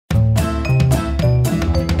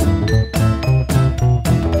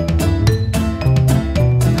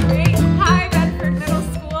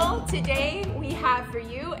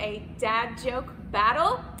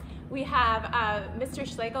We have Mr.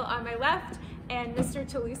 Schlegel on my left and Mr.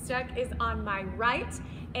 Tlustek is on my right,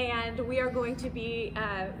 and we are going to be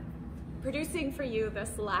producing for you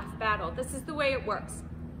this laugh battle. This is the way it works.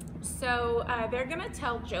 So they're gonna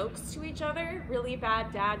tell jokes to each other, really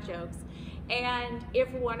bad dad jokes. And if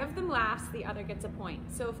one of them laughs, the other gets a point.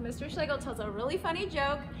 So if Mr. Schlegel tells a really funny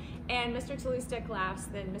joke and Mr. Tlustek laughs,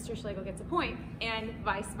 then Mr. Schlegel gets a point, and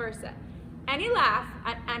vice versa. Any laugh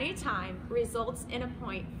at any time results in a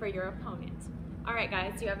point for your opponent. All right,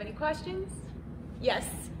 guys, do you have any questions? Yes.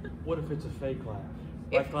 What if it's a fake laugh?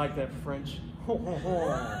 Like that French.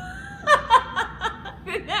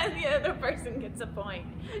 Then the other person gets a point.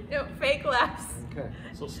 No, fake laughs. Okay.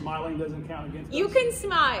 So smiling doesn't count against You us? can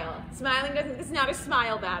smile. Smiling doesn't, it's not a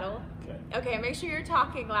smile battle. Okay. Okay, make sure you're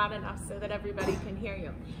talking loud enough so that everybody can hear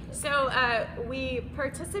you. So we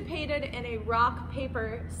participated in a rock,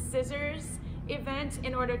 paper, scissors event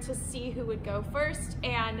in order to see who would go first,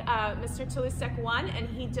 and Mr. Tlustek won, and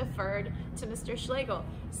he deferred to Mr. Schlegel.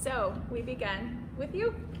 So we begin with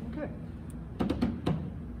you. Okay.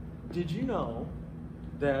 Did you know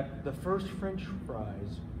that the first French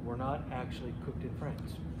fries were not actually cooked in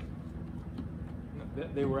France?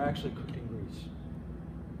 They were actually cooked in Greece.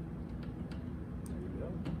 There you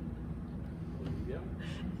go. There you go.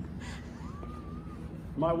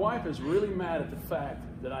 My wife is really mad at the fact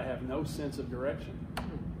that I have no sense of direction.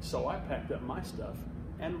 So I packed up my stuff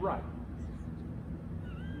and write.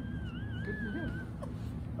 Good for you.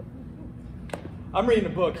 I'm reading a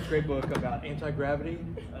book, it's a great book about anti-gravity.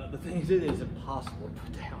 The thing is, it is impossible to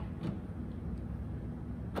put down.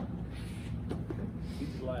 You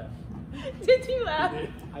can laugh. Did you laugh?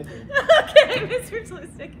 I did. Okay, Mr.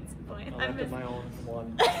 Tlustek gets a point. I laughed at my own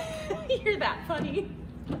one. You're that funny.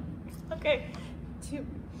 Okay, 2.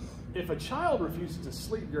 If a child refuses to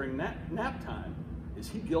sleep during nap time, is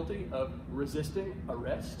he guilty of resisting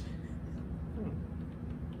arrest?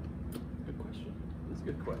 Good question. That's a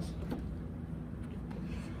good question.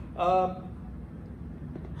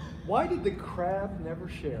 Why did the crab never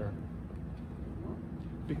share?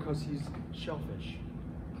 Because he's shellfish.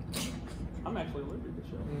 I'm actually allergic to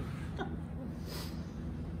shellfish.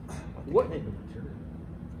 What? I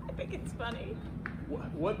think it's funny.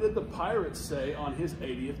 What did the pirate say on his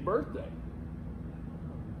 80th birthday?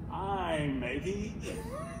 I'm matey.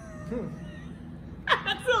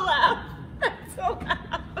 That's a laugh. That's a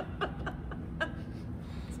laugh.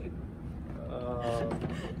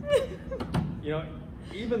 You know,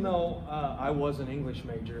 even though I was an English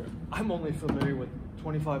major, I'm only familiar with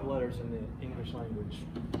 25 letters in the English language.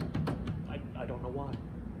 I don't know why.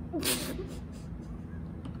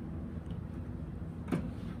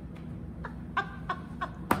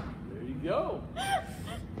 There you go.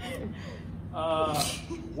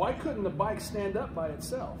 Why couldn't the bike stand up by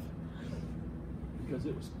itself? Because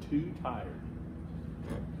it was too tired.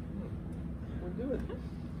 We're good.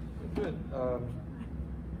 We're good.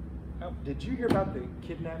 Did you hear about the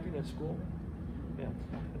kidnapping at school? Yeah.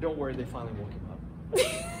 Don't worry, they finally woke him up. I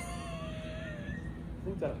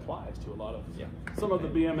think that applies to a lot of some of the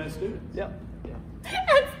BMS students. Yeah. Yeah.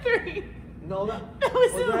 That's 3. No, That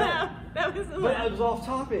was a laugh. That was a But laugh. it was off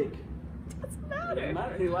topic. Doesn't It matter. doesn't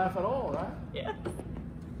matter if you laugh at all, right? Yeah.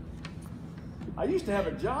 I used to have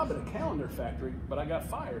a job at a calendar factory, but I got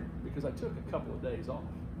fired because I took a couple of days off.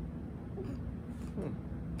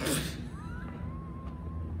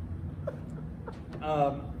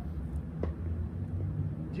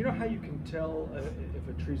 Do you know how you can tell if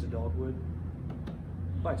a tree's a dogwood?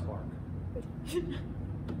 By its bark. There you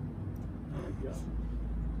go.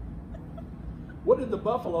 What did the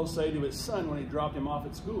buffalo say to his son when he dropped him off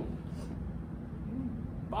at school?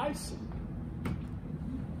 Bison.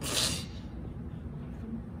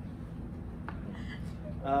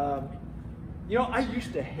 You know, I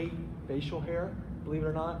used to hate facial hair, believe it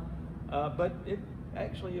or not, but it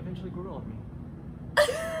actually eventually grew on me.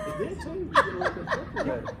 It did too. You get a little bit thicker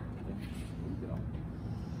there. There you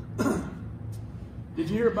go. Did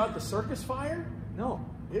you hear about the circus fire? No.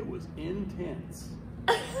 It was intense.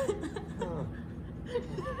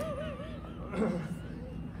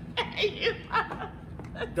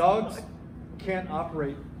 Dogs can't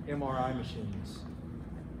operate MRI machines,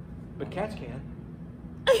 but cats can.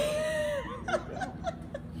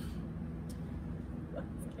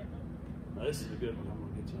 Now, this is a good one. I'm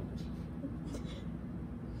going to get you on this.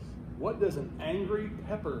 What does an angry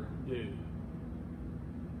pepper do?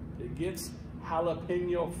 It gets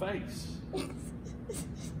jalapeno face.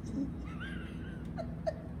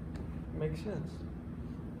 Makes sense.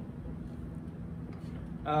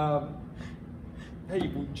 Hey,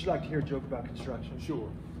 would you like to hear a joke about construction? Sure.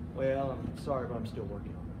 Well, I'm sorry, but I'm still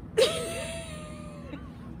working on it.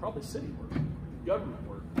 Probably city work, government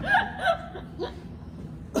work.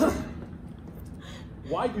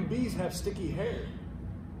 Why do bees have sticky hair?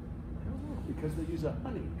 Because they use a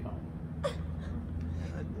honeycomb.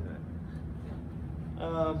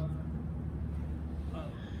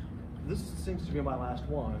 This seems to be my last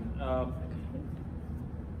one.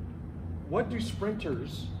 What do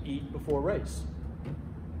sprinters eat before a race?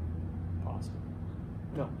 Pasta.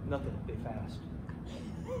 No, nothing. They fast.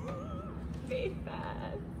 Be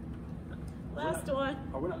fast. Last one.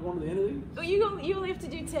 Are we not going to the end of these? Oh, you only have to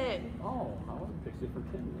do 10. Oh, I would have picked it for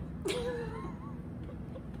 10 then.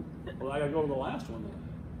 Well, I gotta go to the last one then.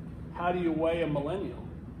 How do you weigh a millennial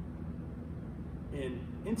in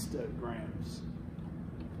Instagrams?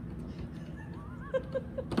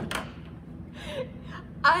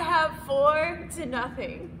 I have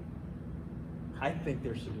 4-0. I think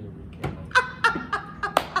there should be a recount.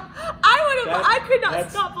 I could not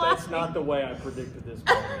stop laughing. That's not the way I predicted this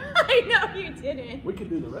game. I know you didn't. We could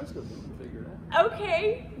do the rest of them and figure it out.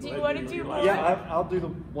 Okay. Do you want to do more? Yeah, I'll do the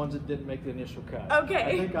ones that didn't make the initial cut. Okay.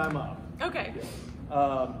 I think I'm up. Okay.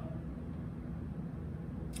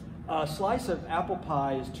 A slice of apple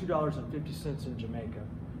pie is $2.50 in Jamaica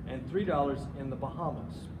and $3 in the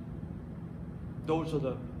Bahamas. Those are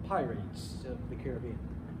the pirates of the Caribbean.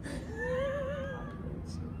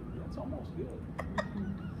 That's almost good.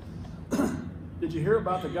 Did you hear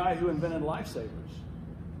about the guy who invented lifesavers?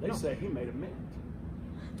 They say he made a mint.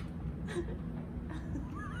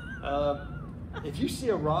 If you see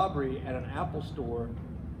a robbery at an Apple store,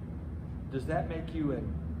 does that make you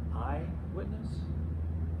an eyewitness?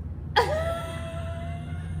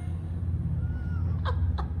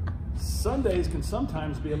 Sundays can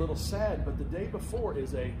sometimes be a little sad, but the day before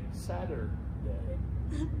is a sadder day.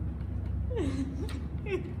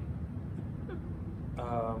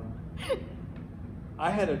 I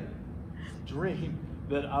had a dream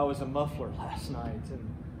that I was a muffler last night,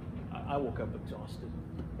 and I woke up exhausted.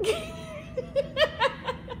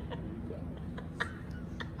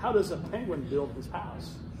 How does a penguin build his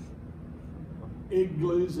house? It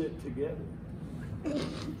glues it together. Is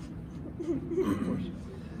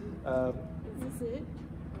this it?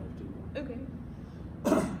 Okay.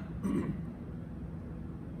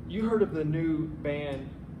 You heard of the new band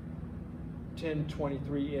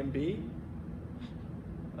 1023MB?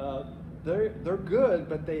 They're good,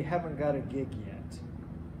 but they haven't got a gig yet.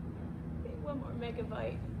 One more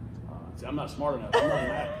megabyte. See, I'm not smart enough. I'm not a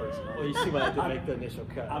math person. Well, you see why I didn't make the initial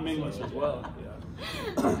cut. I'm English as well.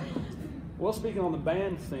 Yeah. Well, speaking on the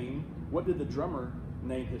band theme, what did the drummer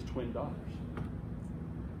name his twin daughters?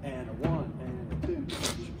 And a 1 and a 2.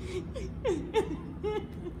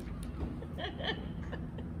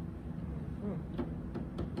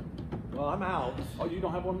 Well, I'm out. Oh, you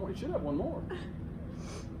don't have one more? You should have one more.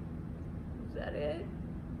 Is that it?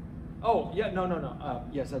 Oh, yeah, no.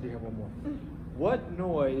 Yes, I do have one more. What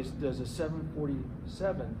noise does a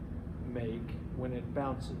 747 make when it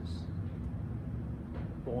bounces?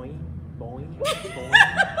 Boing, boing, boing.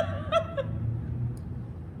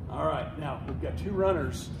 All right, now we've got 2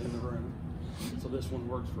 runners in the room, so this one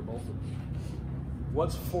works for both of them.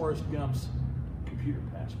 What's Forrest Gump's computer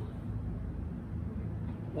password?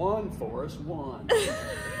 1, Forrest, 1.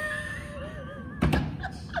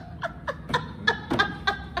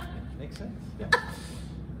 Makes sense. Yeah.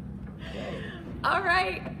 All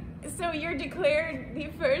right. So you're declared the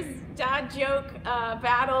first dad joke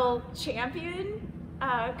battle champion.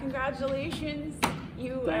 Congratulations.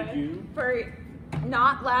 Thank you. For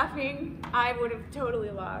not laughing. I would have totally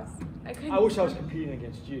lost. I wish I was competing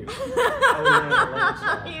against you. You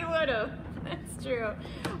would have. That's true.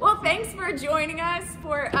 Well, thanks for joining us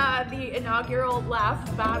for the inaugural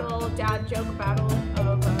laugh battle, dad joke battle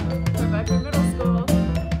of Bedford Middle School.